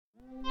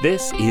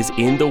This is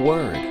In the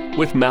Word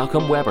with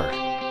Malcolm Weber.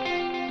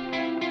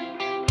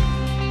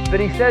 But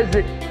he says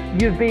that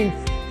you've been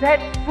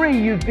set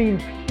free, you've been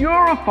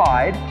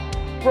purified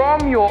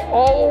from your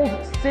old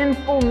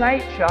sinful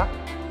nature,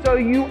 so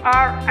you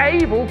are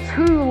able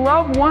to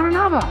love one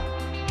another.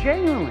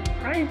 Genuinely,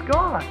 praise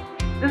God.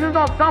 This is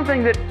not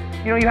something that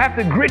you have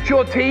to grit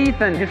your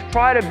teeth and just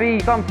try to be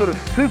some sort of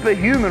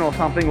superhuman or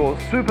something, or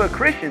super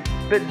Christian,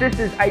 but this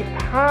is a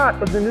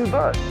part of the new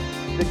birth,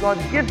 that God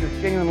gives us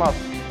genuine love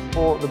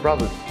for the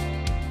brothers.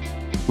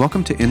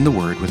 Welcome to In the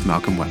Word with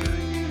Malcolm Weber.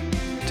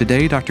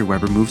 Today, Dr.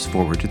 Weber moves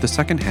forward to the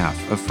second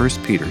half of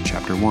 1 Peter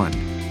chapter 1,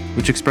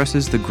 which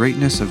expresses the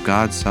greatness of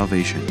God's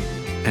salvation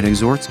and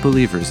exhorts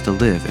believers to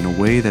live in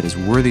a way that is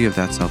worthy of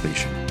that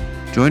salvation.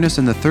 Join us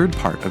in the third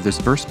part of this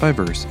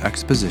verse-by-verse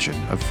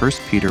exposition of 1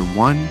 Peter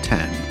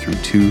 1:10 through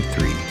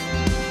 2:3.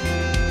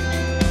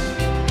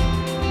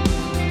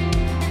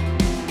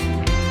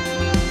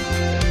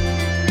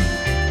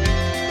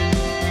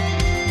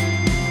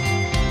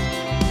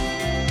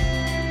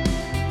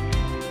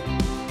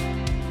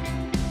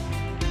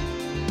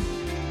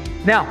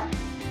 Now,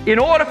 in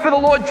order for the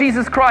Lord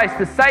Jesus Christ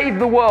to save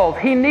the world,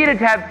 He needed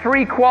to have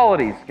three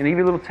qualities. I'm going to give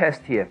you a little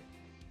test here.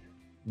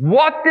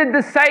 What did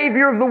the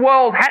Savior of the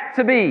world have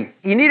to be?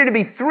 He needed to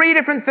be three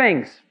different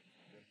things.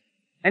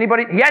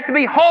 Anybody? He had to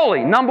be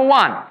holy, number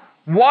one.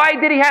 Why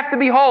did He have to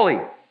be holy?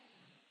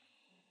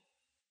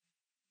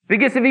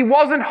 Because if He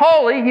wasn't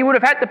holy, He would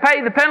have had to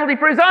pay the penalty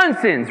for His own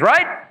sins,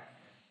 right?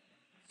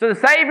 So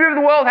the Savior of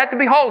the world had to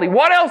be holy.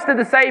 What else did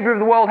the Savior of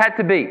the world have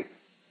to be?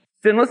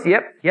 Sinless,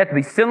 yep. He had to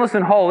be sinless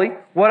and holy.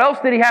 What else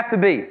did He have to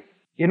be?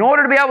 In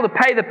order to be able to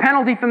pay the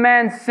penalty for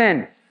man's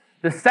sin,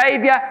 the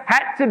Savior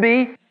had to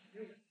be,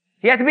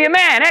 He had to be a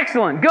man.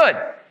 Excellent, good.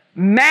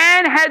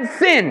 Man had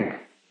sinned.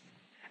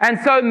 And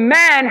so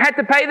man had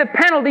to pay the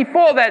penalty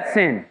for that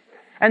sin.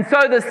 And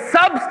so the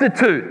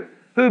substitute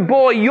who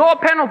bore your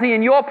penalty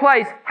in your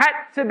place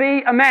had to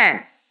be a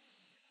man.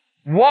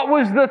 What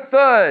was the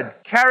third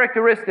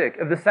characteristic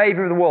of the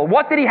Savior of the world?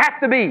 What did He have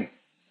to be?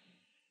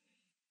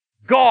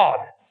 God.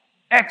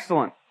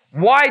 Excellent.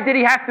 Why did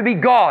He have to be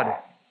God?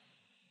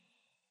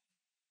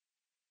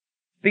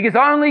 Because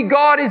only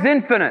God is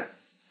infinite.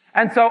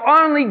 And so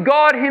only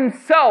God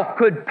Himself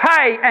could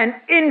pay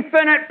an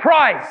infinite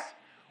price,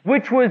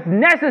 which was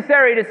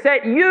necessary to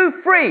set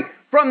you free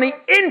from the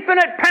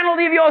infinite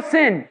penalty of your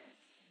sin.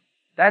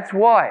 That's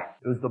why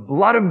it was the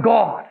blood of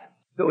God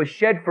that was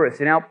shed for us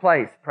in our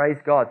place, praise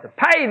God, to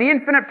pay the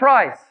infinite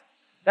price.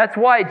 That's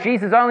why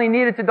Jesus only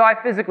needed to die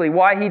physically,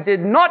 why He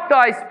did not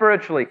die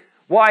spiritually,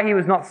 why He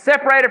was not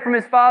separated from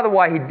His Father,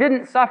 why He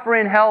didn't suffer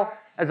in hell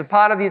as a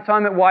part of the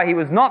atonement, why He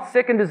was not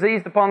sick and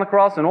diseased upon the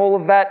cross, and all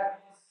of that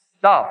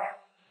stuff.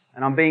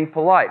 And I'm being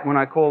polite when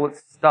I call it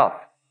stuff.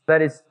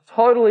 That is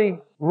totally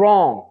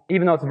wrong,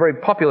 even though it's a very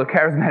popular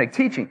charismatic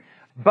teaching.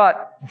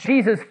 But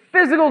Jesus'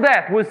 physical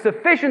death was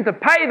sufficient to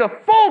pay the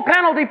full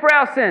penalty for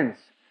our sins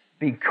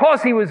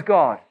because He was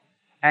God,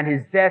 and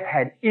His death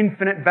had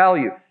infinite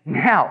value.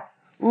 Now,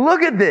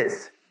 look at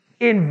this.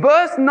 In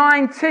verse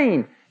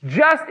 19,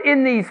 just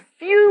in these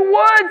few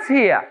words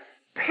here,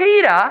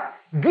 Peter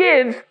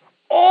gives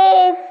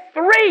all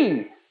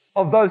three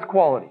of those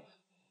qualities.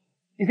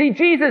 You see,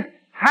 Jesus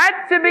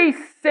had to be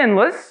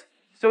sinless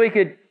so He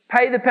could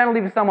pay the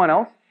penalty for someone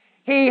else.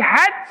 He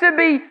had to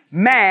be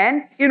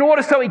man in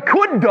order so He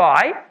could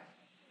die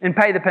and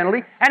pay the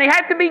penalty. And He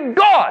had to be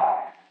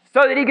God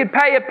so that He could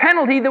pay a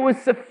penalty that was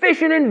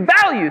sufficient in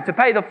value to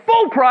pay the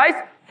full price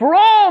for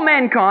all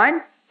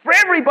mankind, for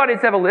everybody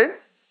that's ever lived.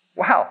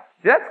 Wow,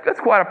 that's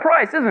quite a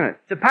price, isn't it,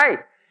 to pay?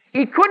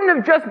 He couldn't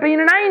have just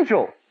been an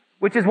angel,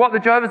 which is what the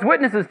Jehovah's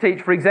Witnesses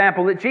teach, for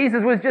example, that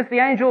Jesus was just the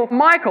angel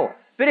Michael.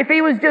 But if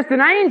He was just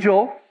an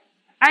angel,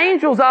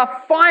 angels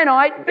are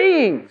finite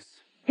beings.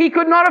 He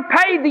could not have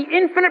paid the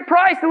infinite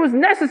price that was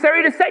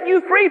necessary to set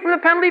you free from the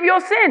penalty of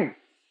your sin.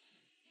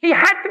 He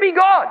had to be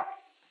God.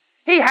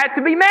 He had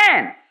to be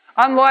man.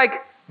 Unlike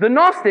the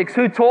Gnostics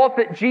who taught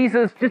that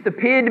Jesus just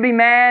appeared to be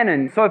man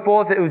and so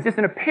forth, it was just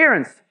an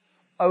appearance.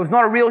 It was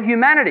not a real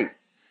humanity.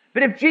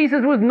 But if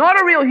Jesus was not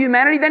a real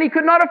humanity, then He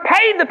could not have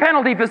paid the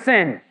penalty for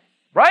sin.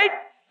 Right?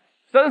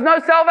 So there's no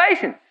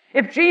salvation.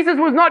 If Jesus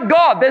was not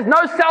God, there's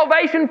no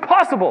salvation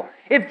possible.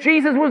 If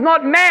Jesus was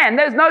not man,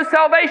 there's no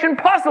salvation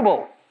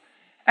possible.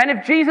 And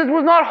if Jesus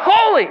was not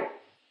holy,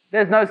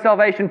 there's no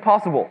salvation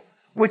possible.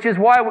 Which is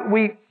why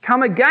we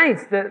come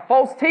against the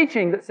false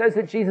teaching that says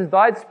that Jesus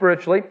died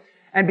spiritually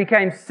and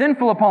became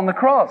sinful upon the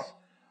cross.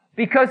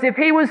 Because if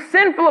He was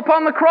sinful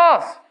upon the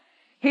cross,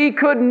 He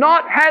could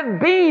not have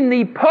been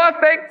the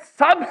perfect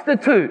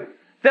substitute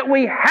that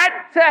we had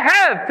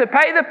to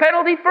pay the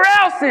penalty for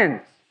our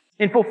sins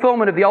in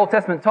fulfillment of the Old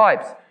Testament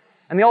types.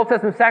 And the Old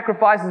Testament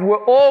sacrifices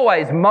were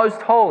always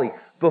most holy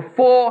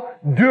before,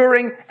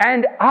 during,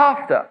 and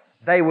after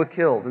they were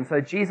killed. And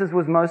so Jesus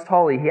was most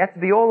holy. He had to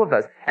be all of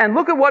those. And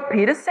look at what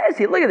Peter says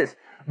here. Look at this.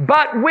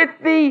 But with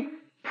the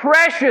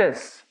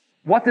precious,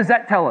 what does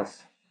that tell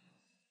us?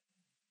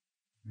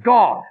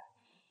 God,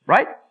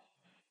 right?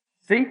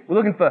 See, we're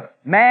looking for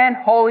man,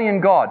 holy,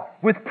 and God.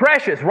 With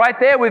precious, right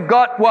there we've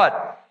got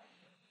what?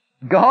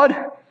 God.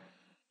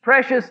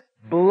 Precious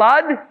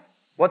blood.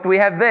 What do we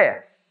have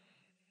there?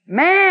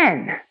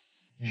 Man.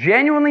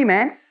 Genuinely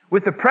man.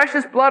 With the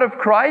precious blood of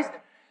Christ.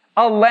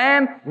 A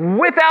lamb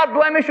without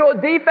blemish or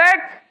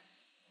defect.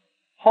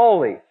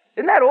 Holy.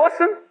 Isn't that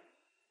awesome?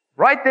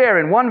 Right there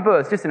in one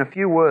verse, just in a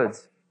few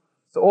words.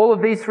 So all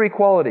of these three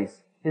qualities.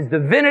 His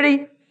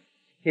divinity,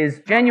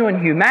 His genuine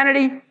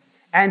humanity,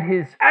 and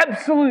His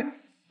absolute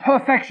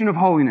perfection of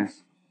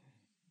holiness.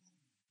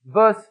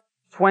 Verse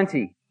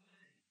 20.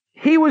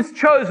 He was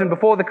chosen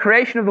before the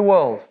creation of the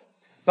world,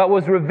 but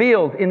was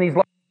revealed in these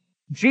last.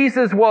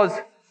 Jesus was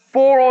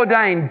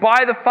foreordained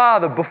by the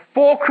Father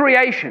before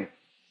creation.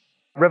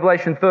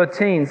 Revelation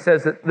 13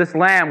 says that this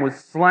Lamb was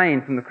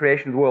slain from the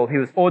creation of the world. He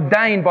was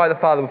ordained by the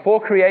Father before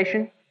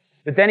creation,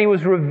 but then He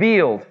was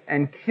revealed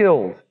and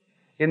killed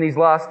in these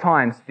last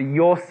times for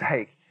your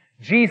sake.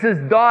 Jesus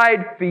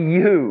died for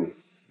you,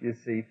 you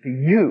see, for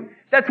you.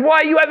 That's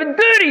why you have a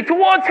duty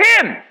towards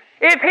Him.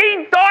 If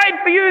He died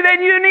for you,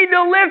 then you need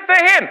to live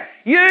for Him.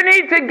 You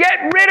need to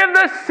get rid of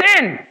the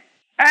sin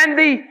and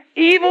the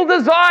evil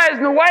desires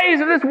and the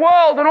ways of this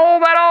world and all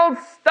that old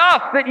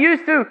stuff that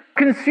used to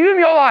consume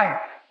your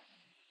life.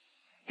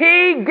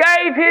 He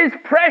gave His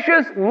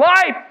precious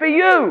life for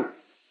you.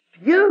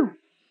 For you.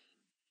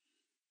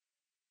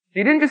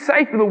 He didn't just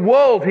say for the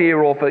world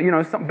here or for,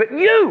 something, but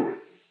you.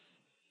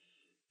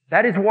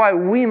 That is why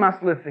we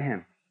must live for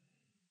Him.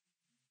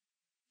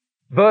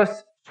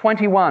 Verse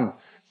 21.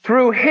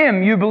 Through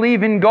Him you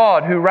believe in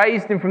God who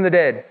raised Him from the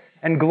dead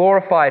and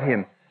glorified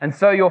Him. And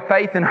so your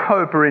faith and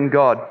hope are in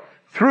God.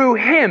 Through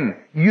Him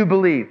you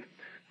believe.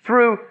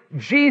 Through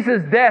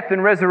Jesus' death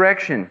and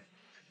resurrection,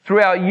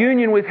 through our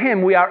union with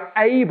Him, we are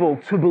able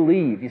to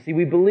believe. You see,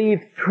 we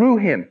believe through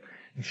Him.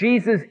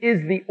 Jesus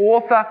is the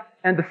author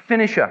and the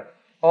finisher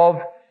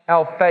of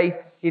our faith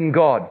in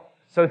God.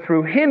 So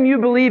through Him you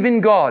believe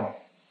in God,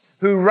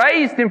 who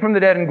raised Him from the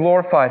dead and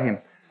glorified Him.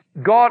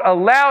 God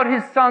allowed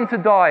His Son to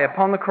die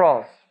upon the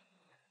cross.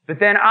 But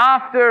then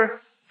after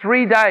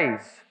 3 days,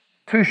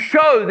 to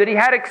show that He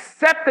had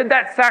accepted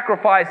that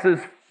sacrifice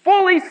as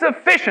fully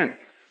sufficient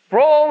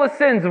for all the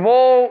sins of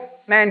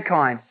all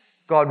mankind,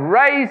 God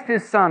raised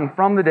His Son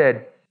from the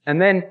dead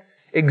and then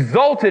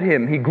exalted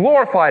Him. He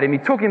glorified Him. He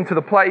took Him to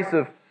the place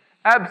of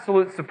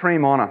absolute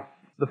supreme honor,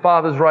 the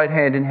Father's right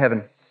hand in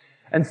heaven.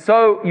 And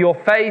so your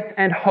faith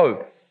and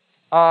hope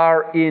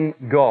are in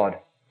God.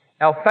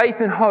 Our faith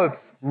and hope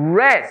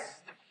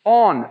rest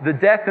on the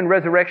death and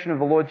resurrection of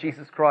the Lord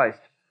Jesus Christ.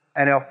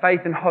 And our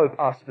faith and hope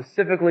are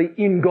specifically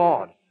in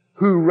God,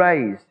 who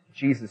raised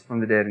Jesus from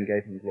the dead and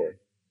gave Him glory.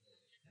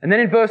 And then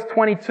in verse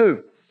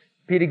 22,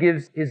 Peter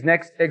gives his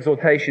next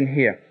exhortation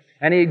here.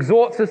 And he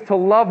exhorts us to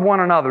love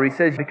one another. He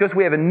says, because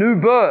we have a new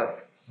birth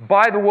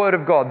by the word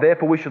of God,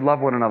 therefore we should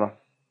love one another.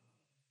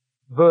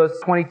 Verse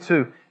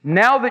 22,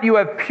 now that you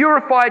have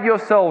purified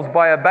yourselves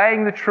by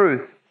obeying the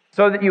truth,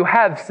 so that you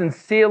have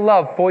sincere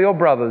love for your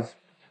brothers,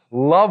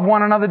 love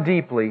one another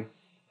deeply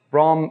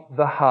from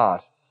the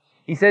heart.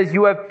 He says,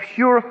 you have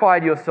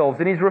purified yourselves.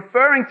 And he's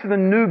referring to the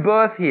new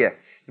birth here.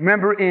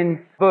 Remember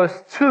in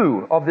verse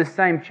 2 of this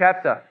same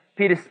chapter,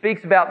 Peter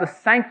speaks about the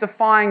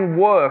sanctifying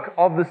work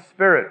of the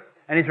Spirit.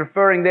 And he's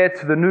referring there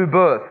to the new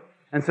birth.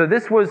 And so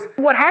this was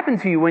what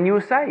happened to you when you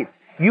were saved.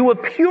 You were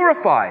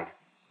purified.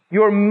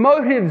 Your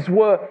motives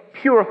were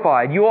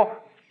purified. Your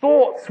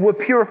thoughts were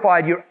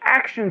purified. Your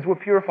actions were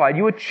purified.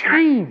 You were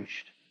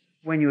changed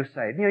when you were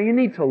saved. You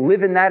need to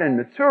live in that and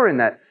mature in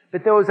that.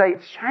 But there was a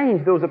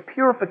change. There was a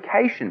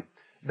purification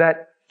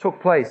that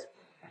took place.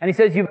 And he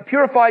says, you've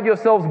purified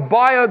yourselves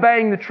by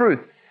obeying the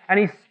truth. And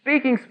he's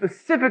speaking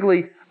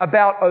specifically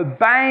about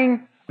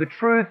obeying the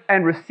truth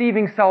and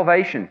receiving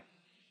salvation.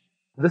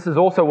 This is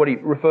also what he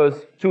refers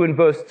to in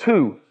verse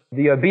 2,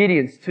 the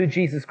obedience to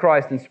Jesus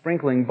Christ and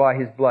sprinkling by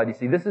His blood. You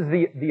see, this is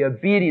the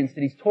obedience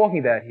that he's talking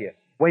about here,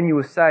 when you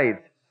were saved.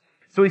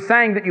 So he's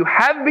saying that you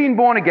have been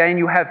born again,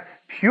 you have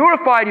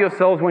purified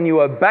yourselves when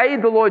you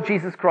obeyed the Lord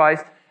Jesus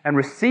Christ and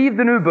received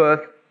the new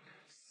birth,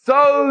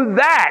 so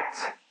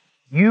that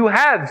you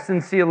have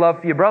sincere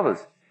love for your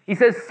brothers. He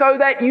says, so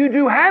that you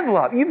do have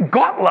love. You've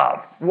got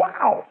love.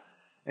 Wow.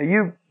 Now,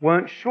 you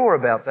weren't sure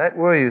about that,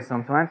 were you,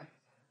 sometimes?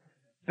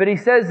 But he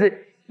says that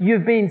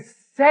you've been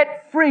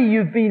set free,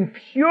 you've been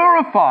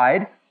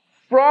purified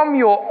from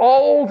your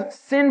old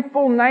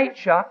sinful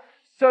nature,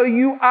 so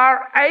you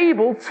are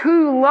able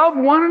to love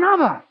one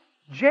another.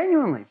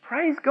 Genuinely.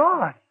 Praise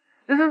God.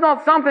 This is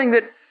not something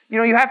that,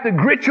 you have to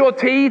grit your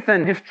teeth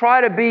and just try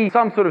to be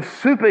some sort of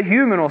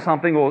superhuman or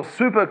something, or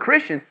super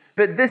Christian.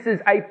 But this is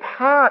a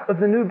part of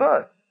the new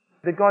birth,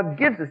 that God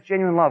gives us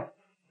genuine love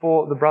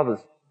for the brothers.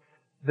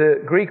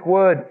 The Greek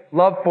word,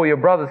 love for your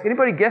brothers. Can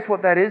anybody guess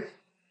what that is?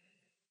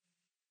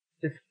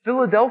 It's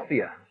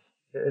Philadelphia.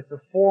 It's a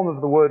form of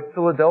the word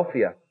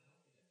Philadelphia,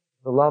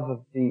 the love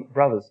of the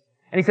brothers.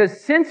 And he says,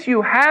 since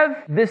you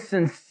have this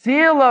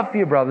sincere love for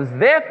your brothers,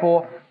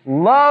 therefore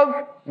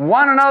love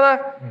one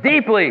another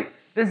deeply.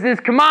 This is his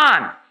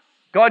command.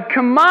 God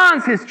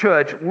commands His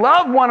church,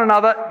 love one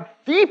another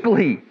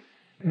deeply.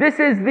 This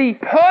is the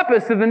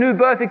purpose of the new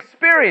birth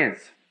experience.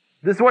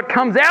 This is what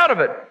comes out of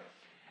it.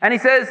 And He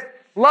says,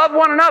 love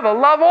one another,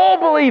 love all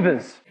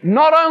believers,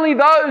 not only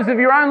those of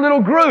your own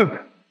little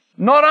group,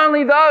 not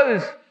only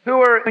those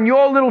who are in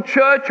your little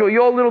church or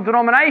your little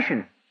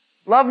denomination.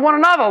 Love one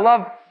another,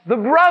 love the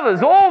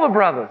brothers, all the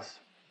brothers.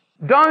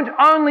 Don't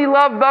only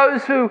love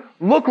those who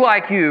look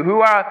like you,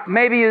 who are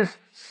maybe as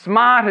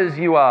smart as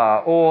you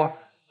are, or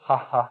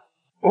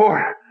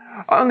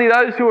only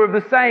those who are of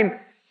the same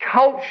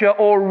culture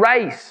or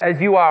race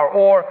as you are,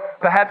 or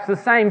perhaps the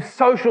same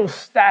social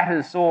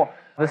status or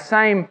the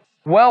same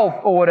wealth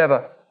or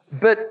whatever.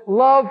 But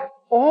love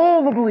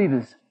all the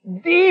believers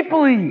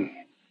deeply.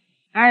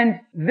 And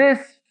this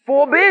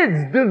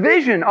forbids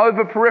division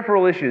over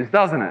peripheral issues,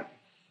 doesn't it?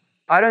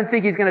 I don't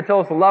think He's going to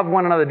tell us to love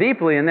one another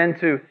deeply and then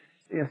to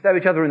stab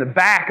each other in the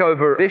back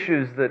over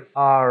issues that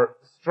are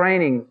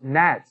straining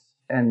gnats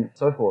and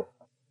so forth.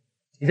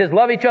 He says,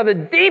 love each other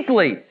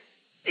deeply.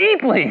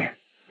 Deeply.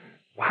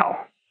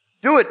 Wow.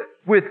 Do it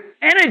with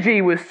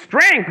energy, with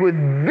strength, with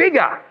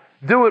vigor.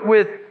 Do it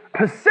with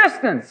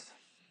persistence.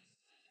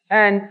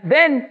 And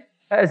then,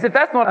 as if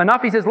that's not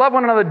enough, He says, love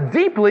one another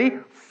deeply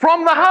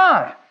from the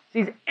heart.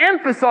 He's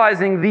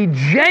emphasizing the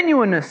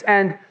genuineness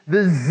and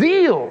the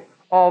zeal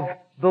of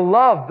the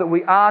love that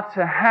we are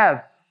to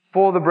have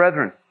for the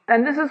brethren.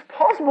 And this is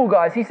possible,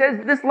 guys. He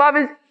says this love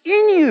is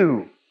in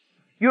you.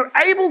 You're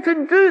able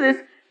to do this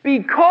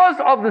because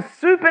of the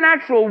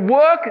supernatural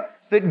work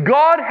that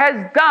God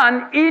has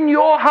done in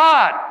your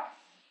heart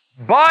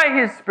by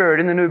His Spirit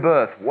in the new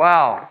birth.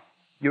 Wow.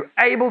 You're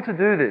able to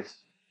do this.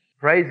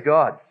 Praise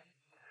God.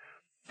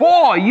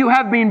 For you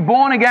have been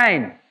born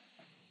again.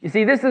 You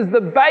see, this is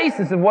the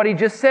basis of what he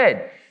just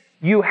said.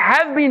 You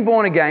have been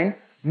born again,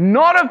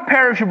 not of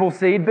perishable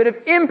seed, but of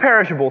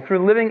imperishable,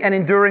 through living and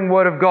enduring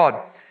Word of God.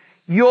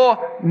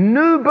 Your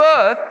new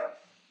birth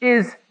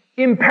is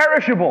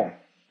imperishable.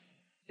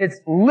 It's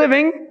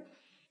living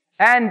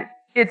and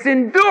it's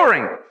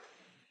enduring.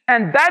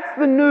 And that's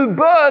the new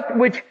birth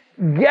which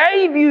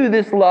gave you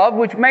this love,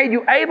 which made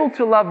you able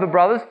to love the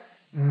brothers.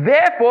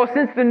 Therefore,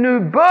 since the new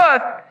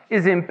birth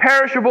is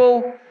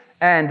imperishable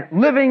and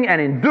living and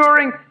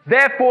enduring,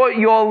 therefore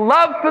your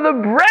love for the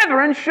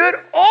brethren should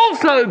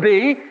also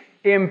be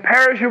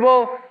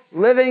imperishable,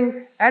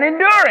 living, and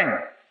enduring.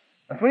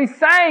 That's what he's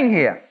saying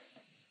here.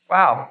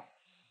 Wow.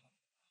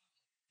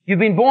 You've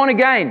been born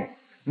again,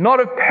 not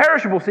of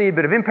perishable seed,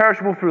 but of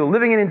imperishable, through the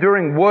living and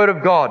enduring Word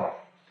of God.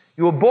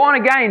 You were born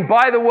again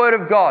by the Word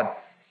of God.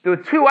 There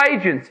were two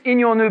agents in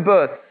your new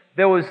birth.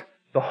 There was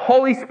the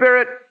Holy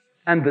Spirit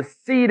and the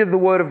seed of the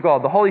Word of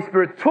God. The Holy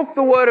Spirit took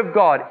the Word of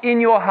God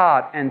in your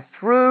heart and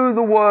through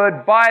the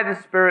Word, by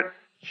the Spirit,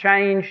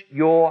 changed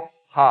your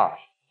heart.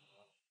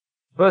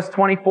 Verse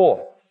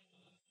 24.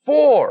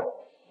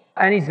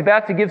 And he's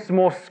about to give some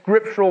more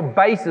scriptural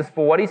basis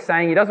for what he's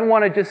saying. He doesn't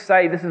want to just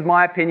say, this is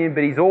my opinion,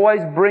 but he's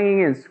always bringing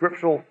in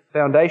scriptural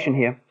foundation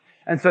here.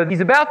 And so he's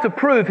about to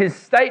prove his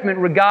statement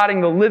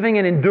regarding the living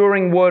and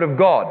enduring Word of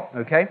God,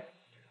 okay,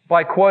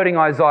 by quoting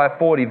Isaiah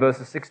 40,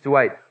 verses 6 to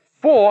 8.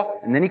 For,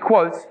 and then he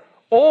quotes,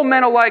 all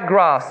men are like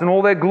grass, and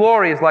all their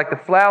glory is like the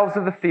flowers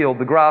of the field.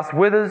 The grass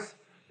withers,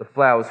 the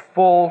flowers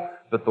fall,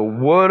 but the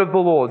word of the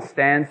Lord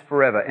stands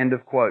forever. End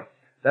of quote.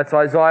 That's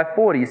Isaiah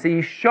 40. You see,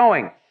 he's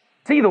showing.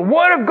 See, the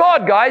Word of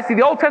God, guys, see,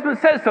 the Old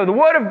Testament says so. The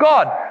Word of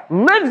God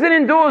lives and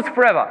endures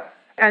forever.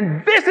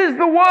 And this is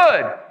the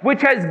Word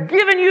which has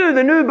given you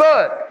the new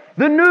birth.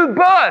 The new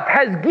birth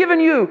has given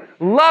you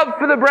love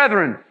for the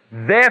brethren.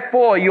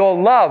 Therefore, your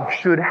love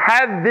should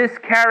have this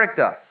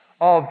character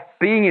of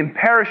being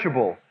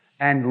imperishable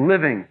and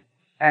living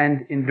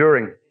and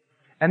enduring.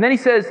 And then he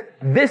says,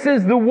 this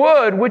is the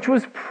word which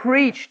was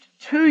preached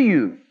to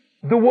you,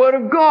 the Word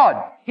of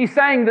God. He's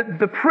saying that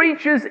the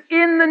preachers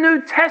in the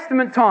New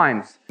Testament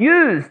times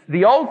used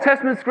the Old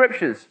Testament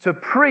scriptures to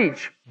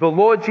preach the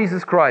Lord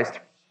Jesus Christ.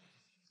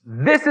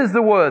 This is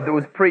the word that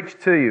was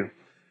preached to you.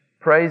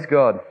 Praise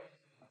God.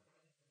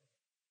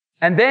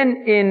 And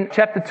then in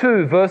chapter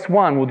 2, verse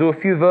 1, we'll do a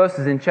few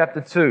verses in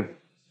chapter 2.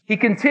 He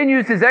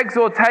continues his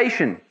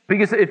exhortation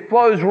because it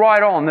flows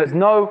right on. There's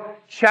no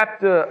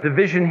chapter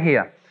division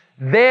here.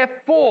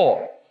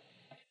 Therefore,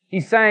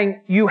 he's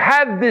saying, you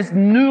have this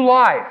new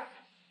life.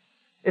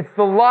 It's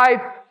the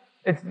life,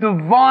 it's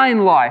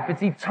divine life,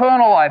 it's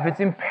eternal life, it's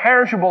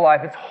imperishable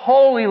life, it's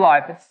holy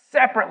life, it's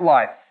separate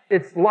life.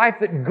 It's life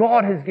that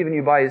God has given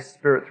you by His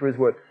Spirit through His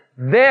Word.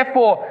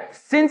 Therefore,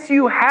 since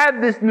you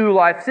have this new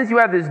life, since you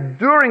have this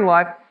enduring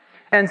life,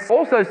 and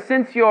also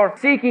since you're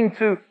seeking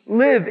to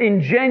live in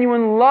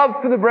genuine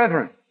love for the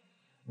brethren,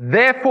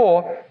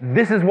 therefore,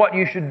 this is what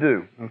you should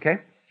do, okay?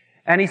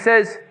 And he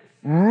says,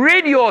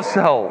 rid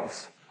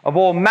yourselves of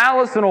all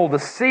malice and all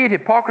deceit,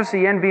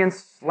 hypocrisy, envy, and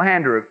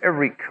slander of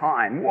every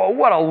kind. Whoa,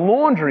 what a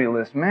laundry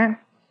list, man.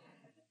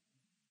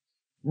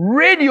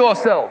 Rid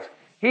yourselves.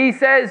 He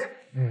says,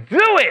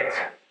 do it.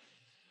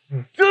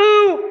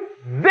 Do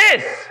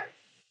this.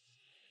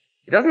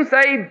 He doesn't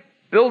say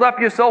build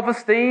up your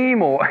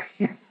self-esteem or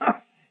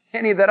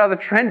any of that other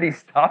trendy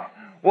stuff.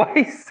 What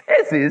he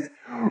says is,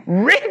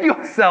 rid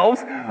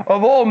yourselves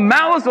of all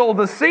malice, all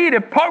deceit,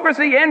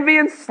 hypocrisy, envy,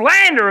 and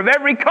slander of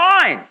every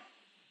kind.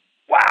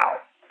 Wow.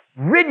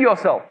 Rid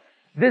yourself.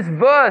 This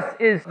verse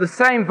is the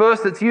same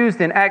verse that's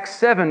used in Acts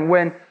 7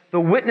 when the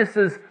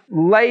witnesses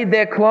laid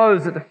their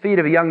clothes at the feet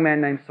of a young man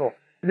named Saul.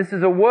 This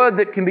is a word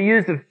that can be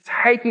used of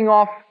taking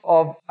off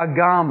of a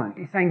garment.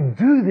 He's saying,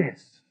 do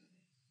this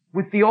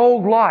with the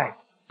old life.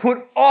 Put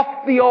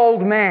off the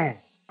old man.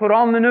 Put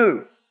on the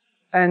new.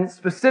 And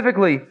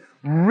specifically,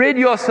 rid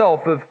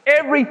yourself of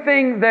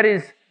everything that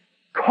is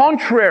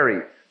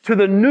contrary to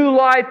the new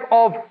life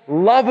of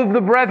love of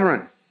the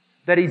brethren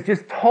that he's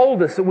just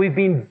told us that we've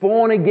been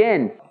born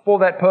again for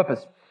that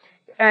purpose.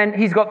 And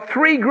he's got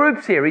three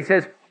groups here. He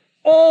says,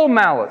 all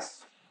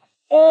malice,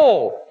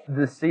 all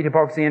deceit,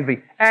 hypocrisy,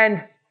 envy,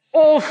 and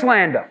all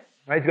slander.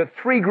 Right? He's got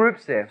three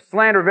groups there,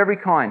 slander of every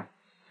kind.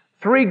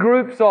 Three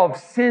groups of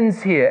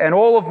sins here, and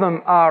all of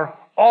them are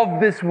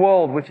of this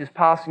world which is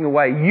passing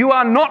away. You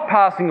are not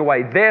passing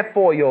away,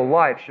 therefore your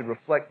life should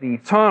reflect the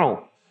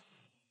eternal.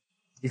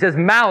 He says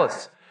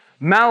malice.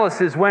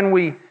 Malice is when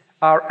we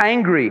are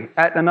angry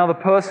at another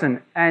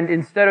person, and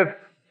instead of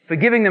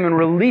forgiving them and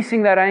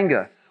releasing that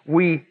anger,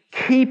 we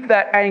keep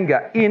that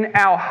anger in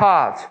our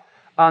heart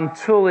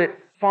until it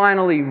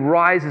finally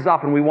rises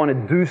up and we want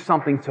to do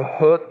something to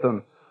hurt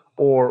them,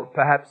 or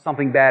perhaps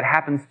something bad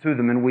happens to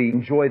them and we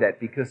enjoy that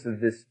because of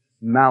this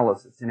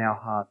malice that's in our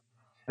heart.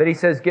 But he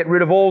says, get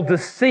rid of all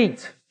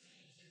deceit.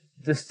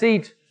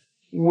 Deceit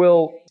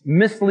will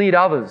mislead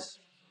others.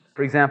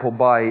 For example,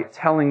 by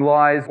telling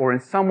lies or in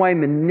some way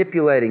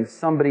manipulating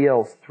somebody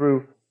else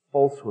through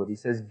falsehood. He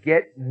says,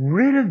 get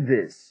rid of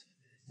this.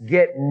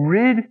 Get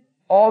rid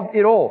of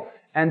it all.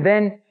 And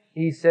then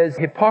he says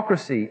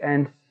hypocrisy,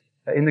 and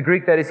in the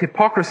Greek that is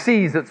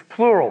hypocrisies, it's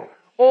plural.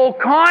 All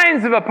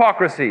kinds of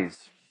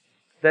hypocrisies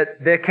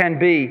that there can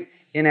be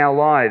in our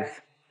lives.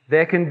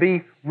 There can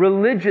be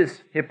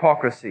religious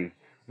hypocrisy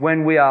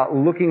when we are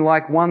looking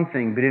like one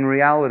thing, but in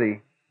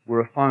reality we're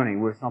a phony,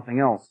 we're something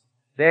else.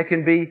 There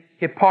can be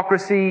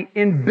hypocrisy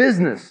in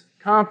business,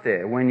 can't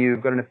there? When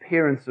you've got an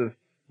appearance of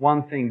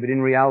one thing, but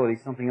in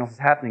reality something else is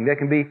happening. There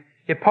can be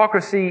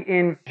hypocrisy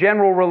in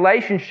general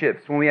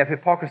relationships, when we have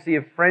hypocrisy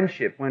of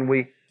friendship, when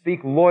we speak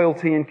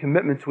loyalty and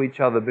commitment to each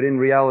other, but in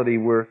reality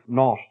we're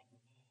not.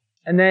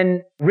 And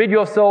then rid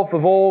yourself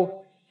of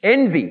all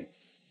envy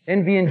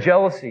and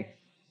jealousy,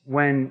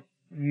 when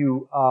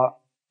you are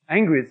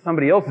angry that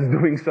somebody else is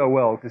doing so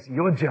well because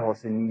you're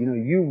jealous and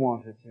you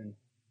want it, and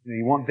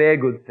you want their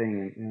good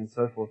thing, and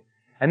so forth.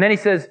 And then he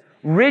says,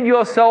 rid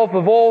yourself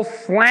of all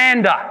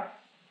slander.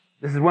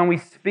 This is when we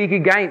speak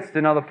against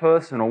another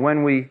person, or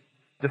when we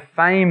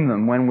defame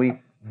them, when we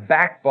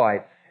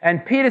backbite.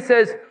 And Peter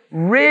says,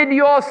 rid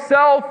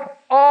yourself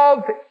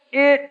of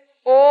it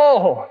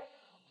all.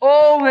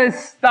 All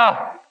this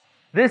stuff.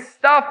 This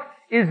stuff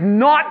is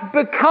not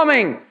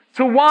becoming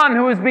to one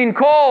who has been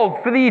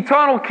called for the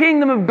eternal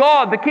kingdom of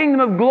God, the kingdom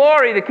of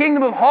glory, the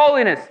kingdom of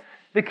holiness,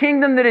 the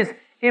kingdom that is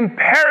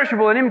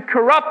imperishable and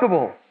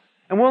incorruptible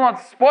and will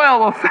not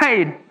spoil or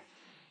fade.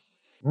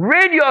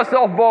 Rid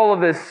yourself of all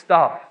of this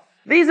stuff.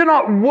 These are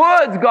not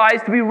words,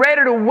 guys, to be read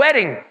at a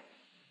wedding.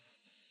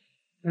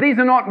 These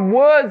are not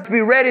words to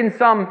be read in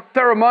some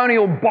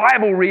ceremonial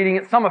Bible reading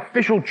at some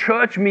official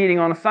church meeting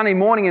on a Sunday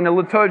morning in a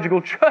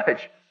liturgical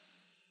church.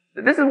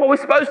 This is what we're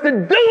supposed to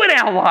do in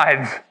our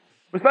lives.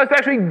 We're supposed to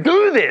actually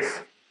do this,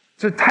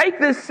 to take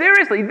this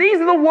seriously. These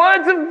are the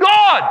words of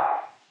God.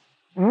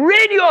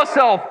 Rid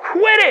yourself.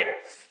 Quit it.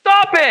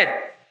 Stop it.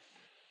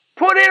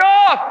 Put it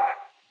off.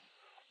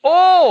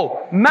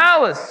 All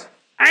malice,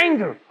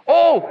 anger,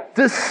 all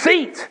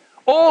deceit,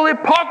 all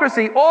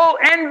hypocrisy, all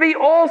envy,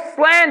 all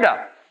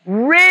slander.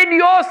 Rid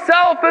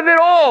yourself of it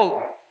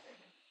all.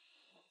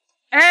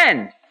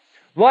 And,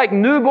 like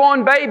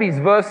newborn babies,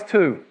 verse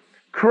 2,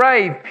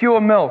 crave pure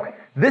milk.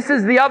 This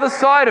is the other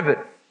side of it.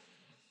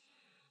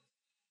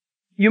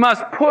 You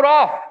must put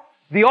off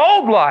the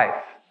old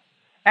life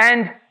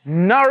and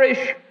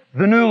nourish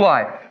the new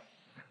life.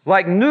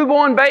 Like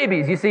newborn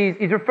babies, you see,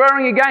 he's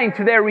referring again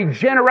to their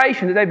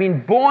regeneration, that they've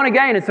been born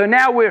again. And so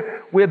now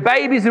we're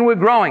babies and we're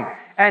growing.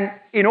 And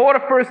in order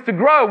for us to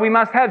grow, we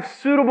must have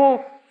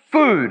suitable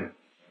food.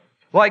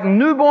 Like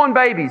newborn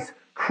babies,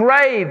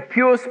 crave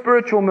pure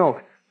spiritual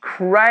milk.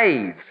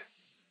 Crave.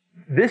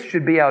 This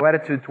should be our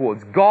attitude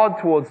towards God,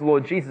 towards the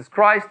Lord Jesus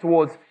Christ,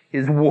 towards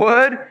His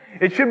Word.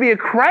 It should be a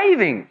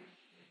craving.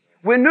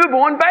 We're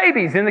newborn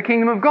babies in the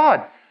kingdom of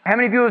God. How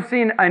many of you have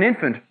seen an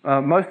infant?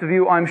 Most of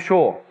you, I'm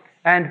sure.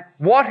 And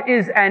what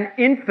is an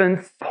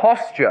infant's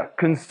posture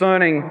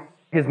concerning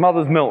his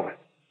mother's milk?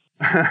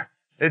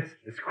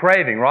 It's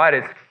craving,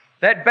 right?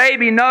 That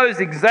baby knows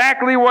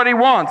exactly what he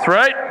wants,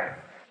 right?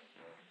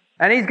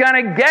 And he's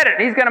going to get it.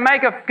 He's going to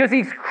make it because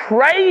he's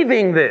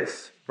craving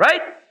this,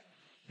 right?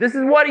 This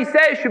is what he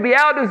says should be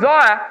our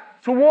desire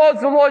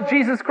towards the Lord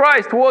Jesus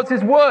Christ, towards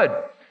His Word.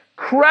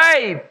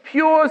 Crave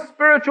pure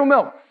spiritual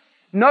milk.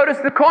 Notice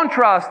the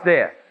contrast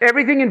there.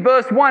 Everything in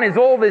verse 1 is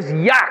all this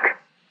yuck.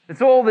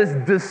 It's all this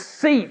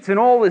deceit and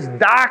all this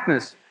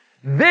darkness.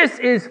 This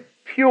is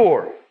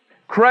pure.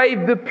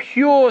 Crave the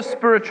pure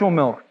spiritual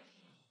milk,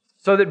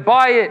 so that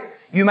by it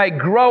you may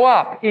grow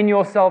up in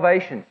your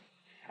salvation.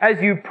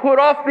 As you put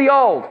off the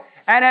old,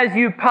 and as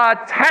you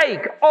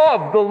partake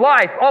of the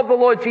life of the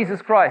Lord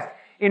Jesus Christ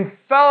in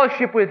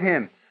fellowship with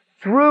Him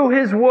through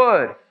His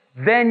Word,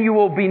 then you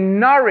will be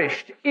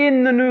nourished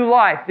in the new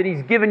life that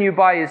He's given you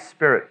by His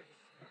Spirit.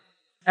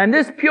 And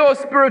this pure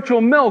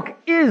spiritual milk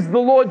is the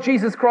Lord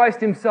Jesus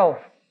Christ Himself.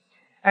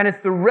 And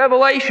it's the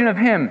revelation of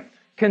Him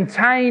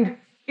contained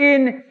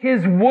in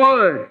His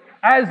Word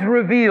as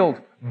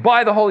revealed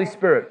by the Holy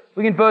Spirit.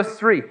 Look in verse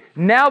 3.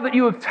 Now that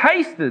you have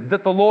tasted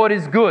that the Lord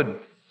is good.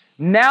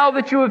 Now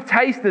that you have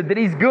tasted that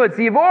He's good.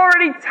 So you've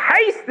already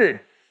tasted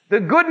the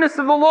goodness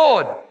of the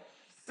Lord.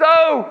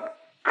 So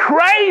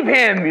crave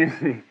Him, you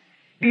see.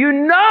 You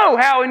know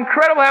how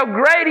incredible, how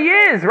great He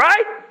is,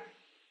 right?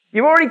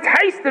 You've already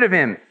tasted of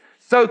Him.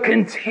 So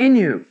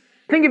continue.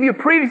 Think of your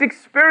previous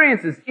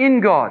experiences in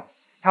God,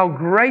 how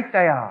great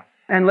they are,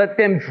 and let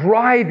them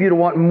drive you to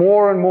want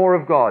more and more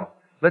of God.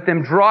 Let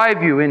them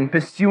drive you in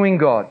pursuing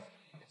God.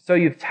 So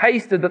you've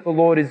tasted that the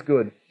Lord is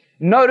good.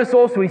 Notice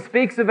also He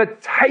speaks of a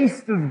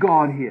taste of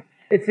God here.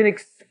 It's an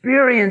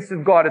experience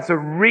of God. It's a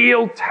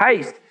real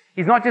taste.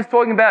 He's not just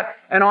talking about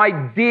an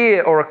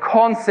idea or a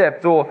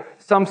concept or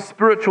some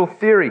spiritual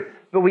theory,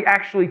 but we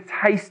actually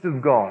taste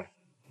of God.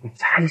 We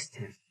taste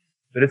Him.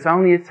 But it's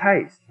only a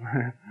taste,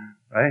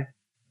 right?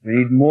 We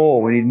need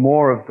more. We need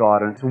more of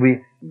God. And so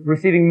we're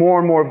receiving more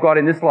and more of God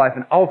in this life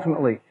and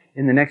ultimately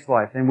in the next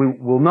life. And we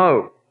will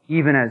know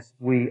even as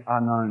we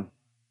are known.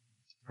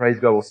 Praise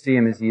God. We'll see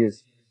Him as He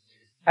is.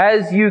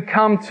 As you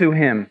come to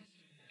Him,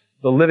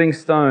 the living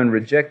stone,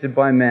 rejected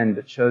by men,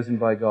 but chosen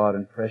by God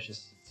and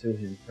precious to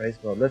Him. Praise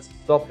God. Let's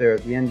stop there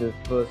at the end of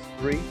verse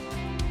 3.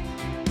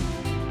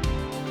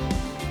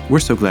 We're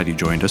so glad you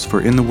joined us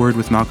for In the Word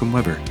with Malcolm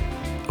Weber,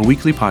 a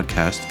weekly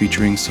podcast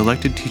featuring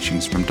selected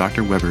teachings from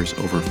Dr. Weber's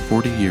over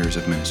 40 years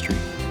of ministry.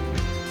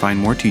 Find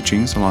more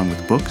teachings along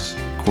with books,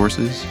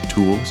 courses,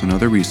 tools, and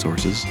other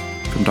resources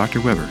from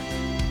Dr. Weber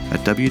at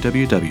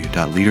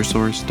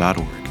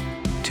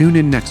www.leadersource.org. Tune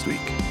in next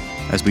week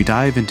as we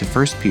dive into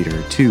 1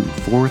 Peter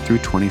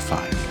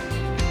 2:4-25.